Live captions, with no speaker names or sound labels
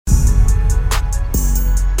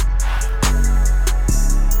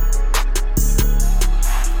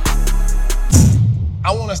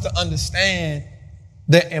us to understand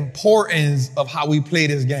the importance of how we play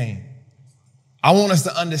this game. I want us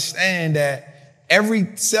to understand that every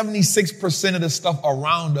 76% of the stuff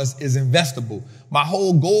around us is investable. My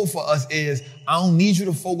whole goal for us is I don't need you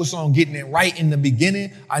to focus on getting it right in the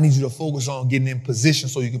beginning. I need you to focus on getting in position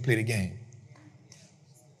so you can play the game.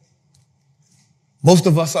 Most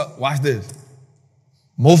of us are, watch this.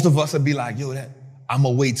 Most of us will be like, yo, I'm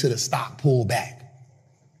going to wait till the stock pull back.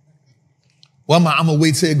 Well, I'm going to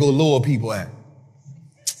wait till it go lower people at.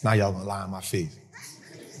 Now y'all going to lie in my face.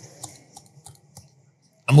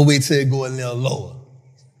 I'm going to wait till it go a little lower.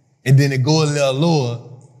 And then it go a little lower,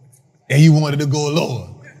 and you wanted to go lower.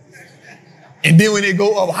 And then when it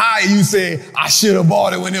go up higher, you say, I should have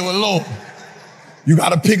bought it when it was low. You got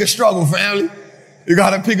to pick a struggle, family. You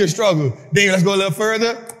got to pick a struggle. Then let's go a little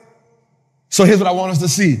further. So here's what I want us to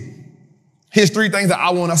see. Here's 3 things that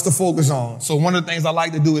I want us to focus on. So one of the things I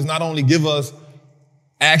like to do is not only give us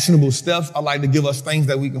actionable steps, I like to give us things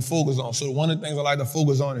that we can focus on. So one of the things I like to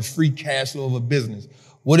focus on is free cash flow of a business.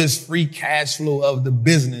 What is free cash flow of the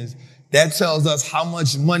business? That tells us how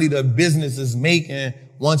much money the business is making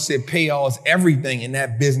once it pays everything and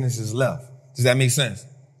that business is left. Does that make sense?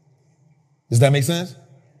 Does that make sense?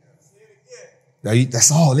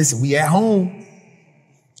 That's all. Listen, we at home.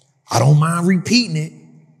 I don't mind repeating it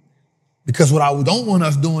because what I don't want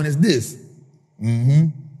us doing is this.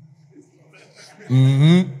 Man,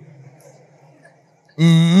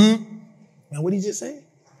 what did he just say?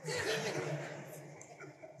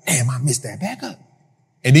 Damn, I missed that. Back up.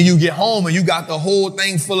 And then you get home and you got the whole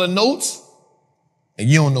thing full of notes and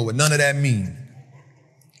you don't know what none of that means.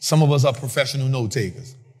 Some of us are professional note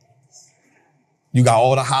takers. You got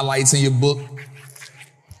all the highlights in your book,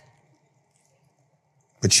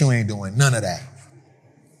 but you ain't doing none of that.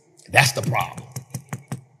 That's the problem.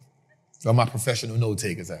 Where my professional note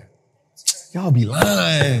takers at? Y'all be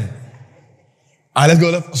lying. All right, let's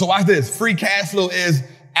go. So watch this. Free cash flow is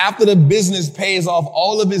after the business pays off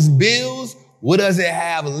all of its bills, what does it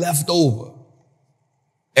have left over?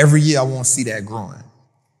 Every year I want to see that growing.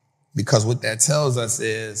 Because what that tells us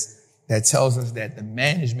is, that tells us that the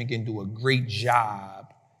management can do a great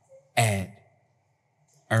job at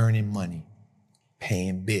earning money,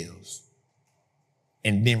 paying bills,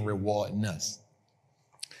 and then rewarding us.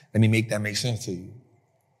 Let me make that make sense to you.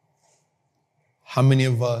 How many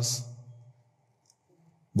of us,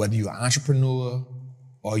 whether you're an entrepreneur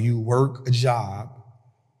or you work a job,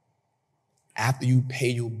 after you pay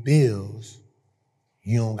your bills,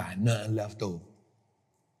 you don't got nothing left over?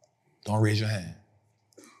 Don't raise your hand.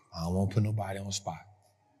 I don't want to put nobody on the spot.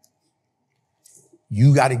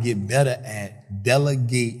 You got to get better at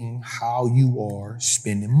delegating how you are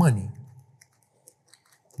spending money.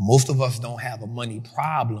 Most of us don't have a money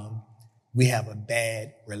problem. We have a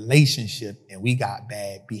bad relationship and we got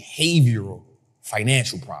bad behavioral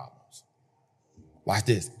financial problems. Watch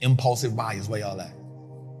this. Impulsive buyers, where y'all at?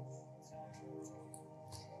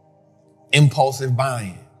 Impulsive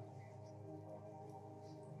buying.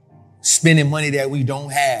 Spending money that we don't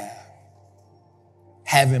have.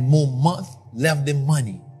 Having more month left than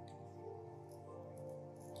money.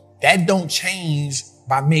 That don't change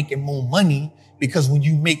by making more money, because when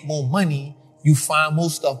you make more money, you find more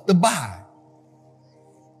stuff to buy.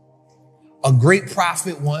 A great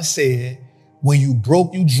prophet once said, when you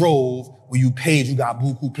broke, you drove. When you paid, you got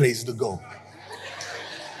buku places to go.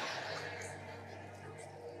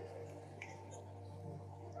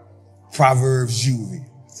 Proverbs Julie.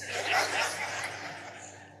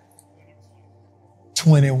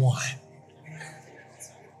 21.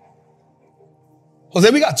 Jose,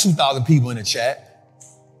 we got 2,000 people in the chat.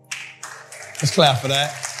 Let's clap for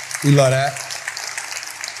that. We love that.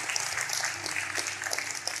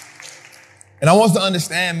 And I want us to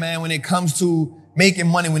understand, man, when it comes to making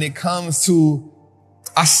money, when it comes to,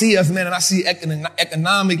 I see us, man, and I see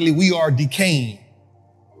economically we are decaying.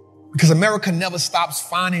 Because America never stops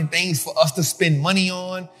finding things for us to spend money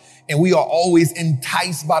on. And we are always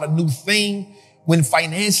enticed by the new thing. When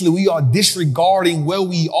financially we are disregarding where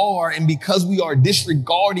we are. And because we are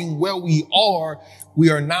disregarding where we are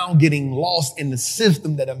now getting lost in the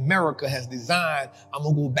system that America has designed. I'm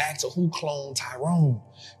going to go back to who cloned Tyrone.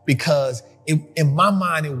 Because in my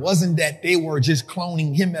mind, it wasn't that they were just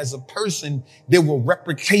cloning him as a person. They were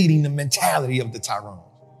replicating the mentality of the Tyrone.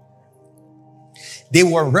 They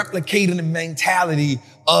were replicating the mentality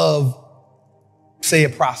of, say, a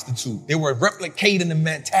prostitute. They were replicating the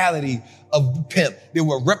mentality of the pimp. They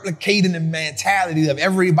were replicating the mentality of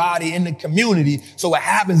everybody in the community. So what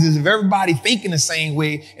happens is if everybody thinking the same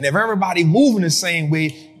way and if everybody moving the same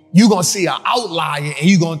way, you're going to see an outlier and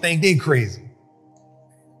you're going to think they're crazy.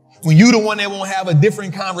 When you the one that won't have a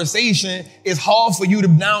different conversation, it's hard for you to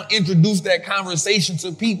now introduce that conversation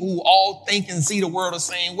to people who all think and see the world the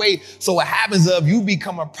same way. So what happens is you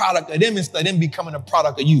become a product of them instead of them becoming a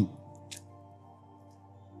product of you.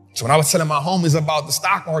 So when I was telling my homies about the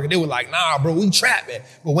stock market, they were like, nah, bro, we trapping.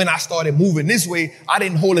 But when I started moving this way, I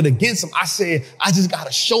didn't hold it against them. I said, I just got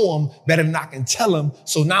to show them better than I can tell them.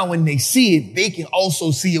 So now when they see it, they can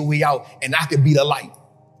also see a way out and I can be the light.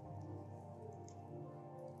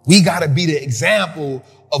 We got to be the example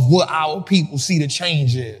of what our people see the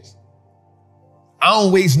change is. I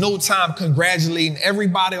don't waste no time congratulating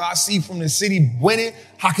everybody I see from the city winning.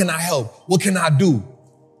 How can I help? What can I do?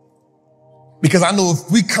 Because I know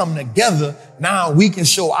if we come together, now we can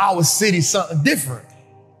show our city something different.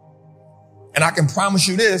 And I can promise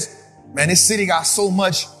you this, man, this city got so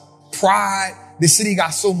much pride. This city got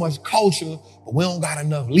so much culture, but we don't got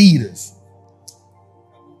enough leaders.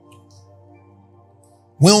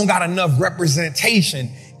 We don't got enough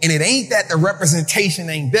representation. And it ain't that the representation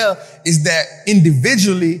ain't there. It's that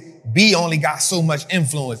individually, B only got so much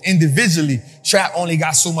influence. Individually, Trap only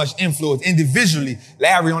got so much influence. Individually,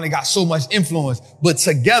 Larry only got so much influence. But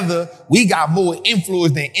together, we got more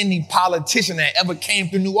influence than any politician that ever came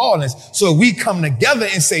to New Orleans. So if we come together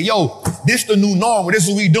and say, yo, this the new norm, this is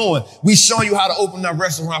what we doing. We showing you how to open up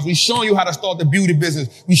restaurants. We showing you how to start the beauty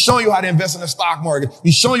business. We showing you how to invest in the stock market.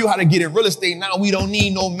 We showing you how to get in real estate. Now we don't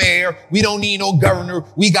need no mayor. We don't need no governor.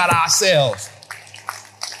 We got ourselves.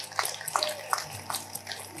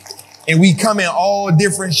 And we come in all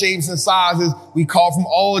different shapes and sizes. We call from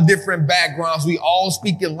all different backgrounds. We all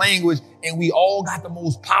speak a language, and we all got the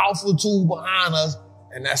most powerful tool behind us,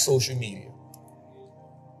 and that's social media.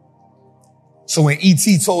 So when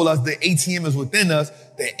E.T. told us the ATM is within us,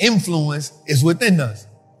 the influence is within us.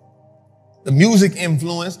 The music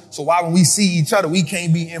influence. So why when we see each other, we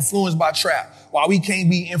can't be influenced by trap? Why we can't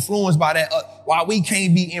be influenced by that? Why we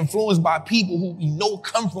can't be influenced by people who we know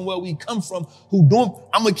come from where we come from, who don't,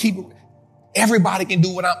 I'm going to keep it. Everybody can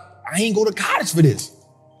do what I ain't go to college for this.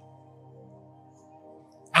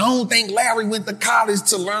 I don't think Larry went to college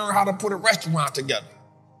to learn how to put a restaurant together.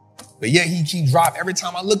 But yet he keeps dropping. Every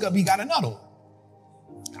time I look up, he got another one.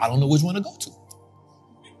 I don't know which one to go to.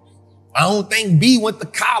 I don't think B went to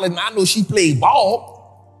college. I know she played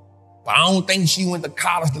ball, but I don't think she went to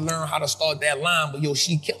college to learn how to start that line, but yo,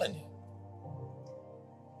 she killing it.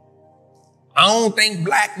 I don't think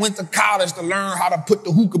Black went to college to learn how to put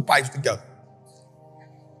the hookah pipes together,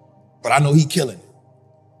 but I know he killing it.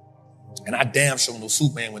 And I damn sure know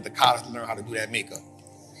Superman went to college to learn how to do that makeup.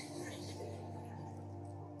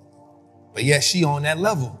 But yet she on that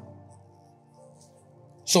level.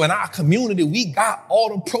 So in our community, we got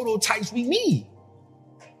all the prototypes we need.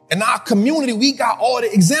 In our community, we got all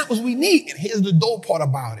the examples we need. And here's the dope part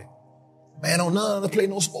about it. Man, don't none of us play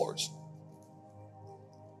no sports.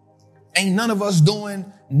 Ain't none of us doing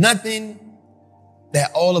nothing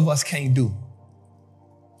that all of us can't do.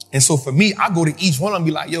 And so for me, I go to each one of them and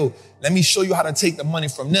be like, yo, let me show you how to take the money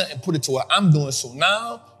from there and put it to what I'm doing. So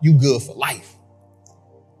now you good for life.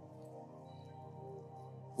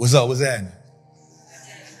 What's up? What's that?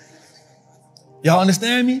 Y'all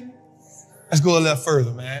understand me? Let's go a little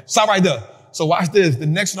further, man. Stop right there. So watch this. The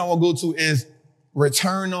next one I want to go to is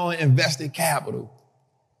return on invested capital.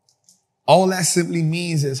 All that simply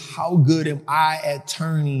means is how good am I at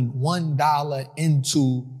turning $1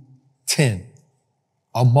 into 10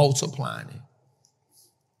 or multiplying it?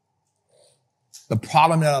 The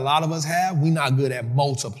problem that a lot of us have, we're not good at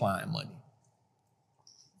multiplying money.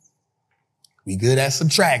 We good at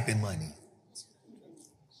subtracting money.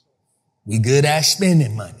 We good at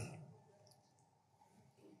spending money.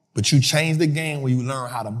 But you change the game when you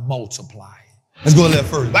learn how to multiply. Let's go a little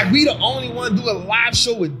further. Like we the only one do a live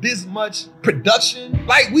show with this much production.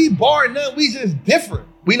 Like we bar none, we just different.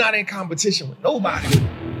 We not in competition with nobody.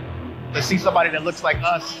 To see somebody that looks like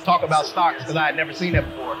us talk about stocks, because I had never seen that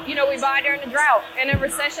before. You know, we buy during the drought, and in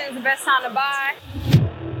recession is the best time to buy.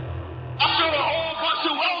 I feel a whole bunch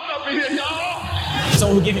of wealth up in here, y'all.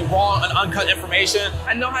 Someone who gives me raw and uncut information.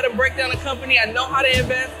 I know how to break down a company. I know how to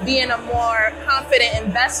invest. Being a more confident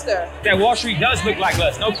investor. That Wallstreet does look like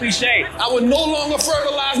us, no cliche. I would no longer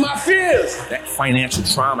fertilize my fears. That financial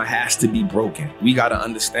trauma has to be broken. We got to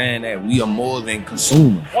understand that we are more than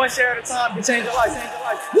consumers. One share at a time can change your life, change your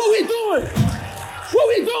life. What we doing? What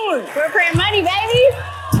we doing? We're printing money, baby.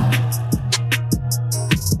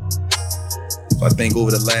 I think over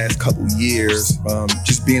the last couple years,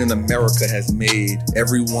 just being in America has made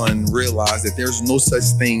everyone realize that there's no such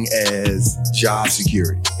thing as job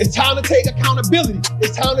security. It's time to take accountability.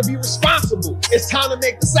 It's time to be responsible. It's time to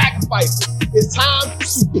make the sacrifices. It's time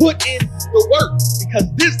to put in the work, because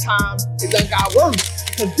this time it done got worse.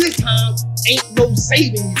 Because this time ain't no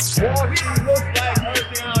saving you. Wallstreet looks like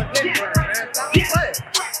everything on Denver, man. Stop playing.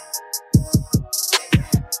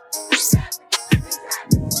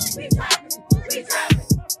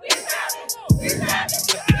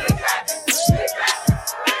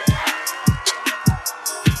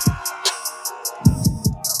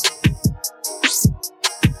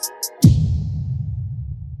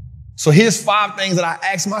 So here's 5 things that I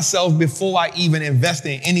ask myself before I even invest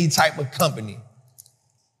in any type of company.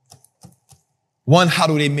 1, how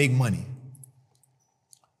do they make money?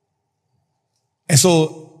 And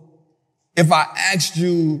so if I asked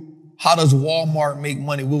you, how does Walmart make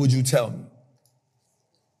money? What would you tell me?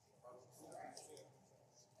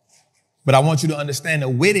 But I want you to understand the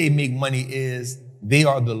way they make money is they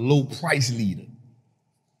are the low price leader.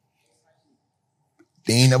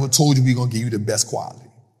 They ain't never told you we're going to give you the best quality.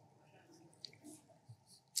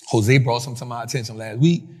 Jose brought some to my attention last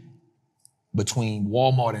week. Between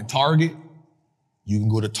Walmart and Target, you can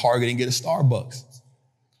go to Target and get a Starbucks.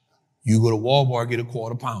 You go to Walmart, get a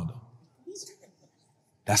quarter pounder.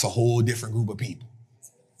 That's a whole different group of people.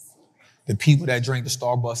 The people that drink the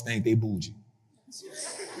Starbucks think they bougie.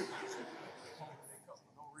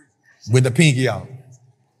 With the pinky out.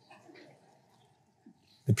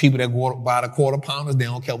 The people that go buy the quarter pounders, they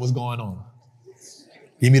don't care what's going on.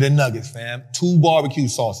 Give me the nuggets, fam. 2 barbecue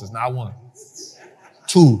sauces, not 1.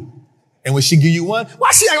 2. And when she give you 1,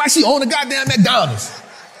 why she act like she own the goddamn McDonald's?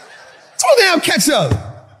 2 damn ketchup.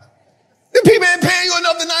 The people ain't paying you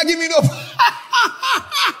enough to not give me no.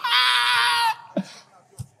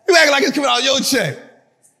 You act like it's coming out of your check.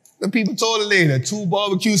 The people told the lady that 2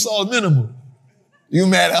 barbecue sauce minimum. You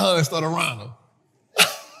mad at her instead of around her.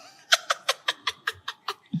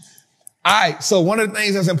 All right, so one of the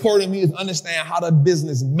things that's important to me is understand how the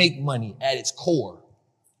business make money at its core.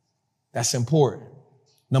 That's important.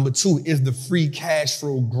 Number 2, is the free cash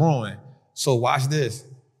flow growing? So watch this.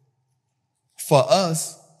 For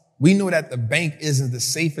us, we know that the bank isn't the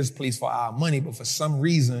safest place for our money, but for some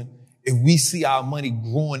reason, if we see our money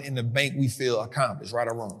growing in the bank, we feel accomplished, right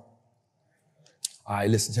or wrong? All right,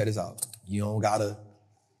 listen, check this out. You don't gotta,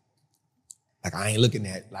 like, I ain't looking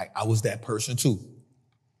at, like, I was that person too.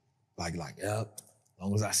 Like, yep, as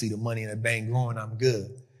long as I see the money in the bank growing, I'm good.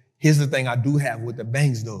 Here's the thing I do have with the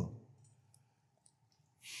banks, though.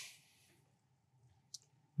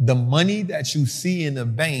 The money that you see in the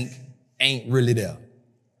bank ain't really there.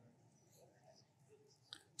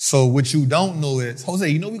 So what you don't know is, Jose,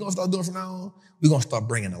 you know what we're going to start doing from now on? We're going to start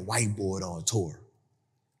bringing a whiteboard on tour.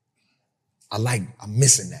 I'm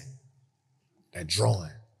missing that drawing.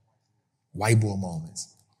 Whiteboard moments.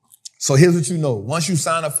 So here's what you know. Once you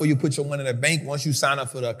sign up you put your money in the bank. Once you sign up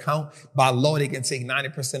for the account, by law, they can take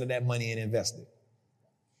 90% of that money and invest it.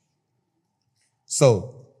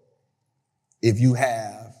 So if you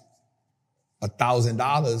have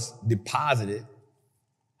 $1,000 deposited,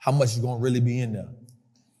 how much is going to really be in there?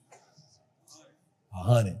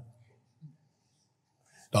 100.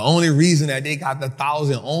 The only reason that they got the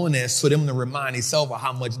 1,000 on there is for them to remind themselves of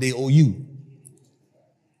how much they owe you.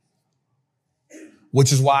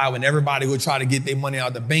 Which is why when everybody go try to get their money out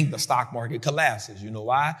of the bank, the stock market collapses. You know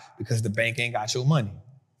why? Because the bank ain't got your money.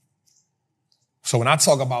 So when I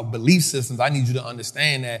talk about belief systems, I need you to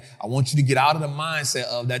understand that I want you to get out of the mindset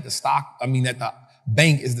of that that the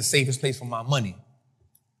bank is the safest place for my money.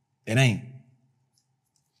 It ain't.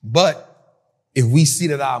 But if we see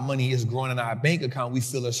that our money is growing in our bank account, we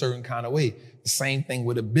feel a certain kind of way. The same thing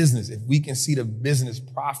with a business. If we can see the business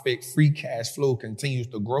profit, free cash flow continues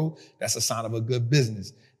to grow, that's a sign of a good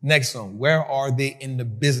business. Next one, where are they in the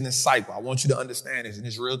business cycle? I want you to understand this, and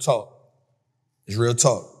it's real talk. It's real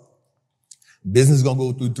talk. Business is going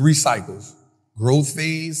to go through 3 cycles: growth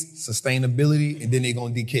phase, sustainability, and then they're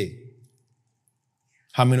going to decay.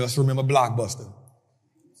 How many of us remember Blockbuster?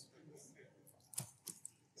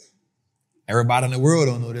 Everybody in the world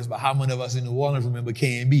don't know this, but how many of us in New Orleans remember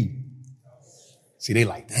K&B? See, they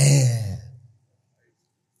like, damn.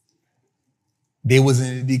 They was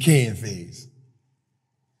in the decaying phase.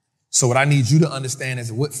 So what I need you to understand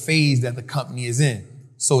is what phase that the company is in.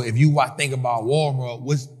 So if you think about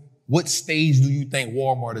Walmart, what stage do you think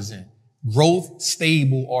Walmart is in? Growth,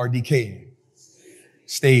 stable, or decaying?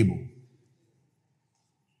 Stable.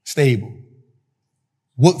 Stable.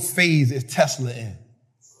 What phase is Tesla in?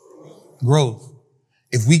 Growth.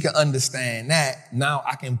 If we can understand that, now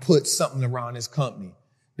I can put something around this company.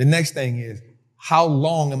 The next thing is, how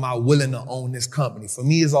long am I willing to own this company? For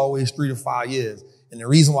me, it's always 3 to 5 years. And the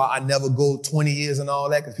reason why I never go 20 years and all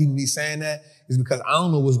that, because people be saying that, is because I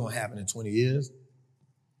don't know what's going to happen in 20 years.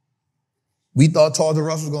 We thought Toys R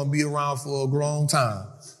Us was going to be around for a long time.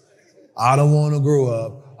 I don't want to grow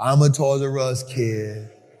up. I'm a Toys R Us kid.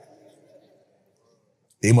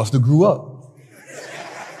 They must have grew up.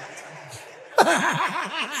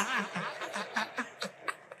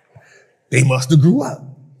 They must have grew up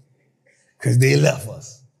because they left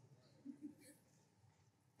us.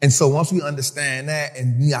 And so once we understand that,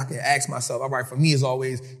 and me, I can ask myself, all right, for me, it's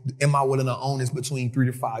always, am I willing to own this between 3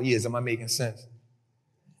 to 5 years? Am I making sense?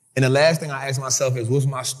 And the last thing I ask myself is, what's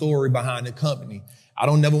my story behind the company? I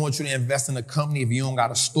don't never want you to invest in a company if you don't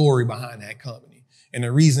got a story behind that company. And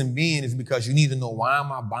the reason being is because you need to know, why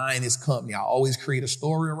am I buying this company? I always create a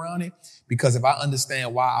story around it, because if I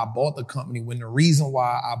understand why I bought the company, when the reason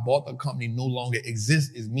why I bought the company no longer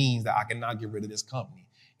exists, it means that I cannot get rid of this company.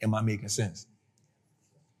 Am I making sense?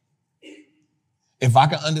 If I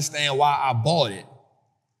can understand why I bought it,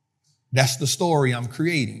 that's the story I'm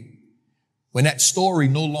creating. When that story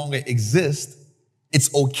no longer exists,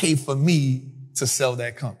 it's okay for me to sell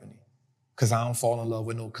that company, because I don't fall in love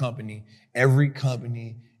with no company. Every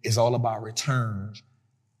company is all about returns,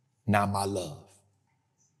 not my love.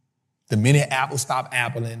 The minute Apple stop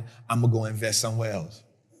appling, I'm going to go invest somewhere else.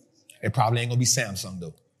 It probably ain't going to be Samsung,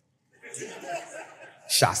 though.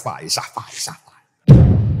 Shots fired, shot fired, shot fired.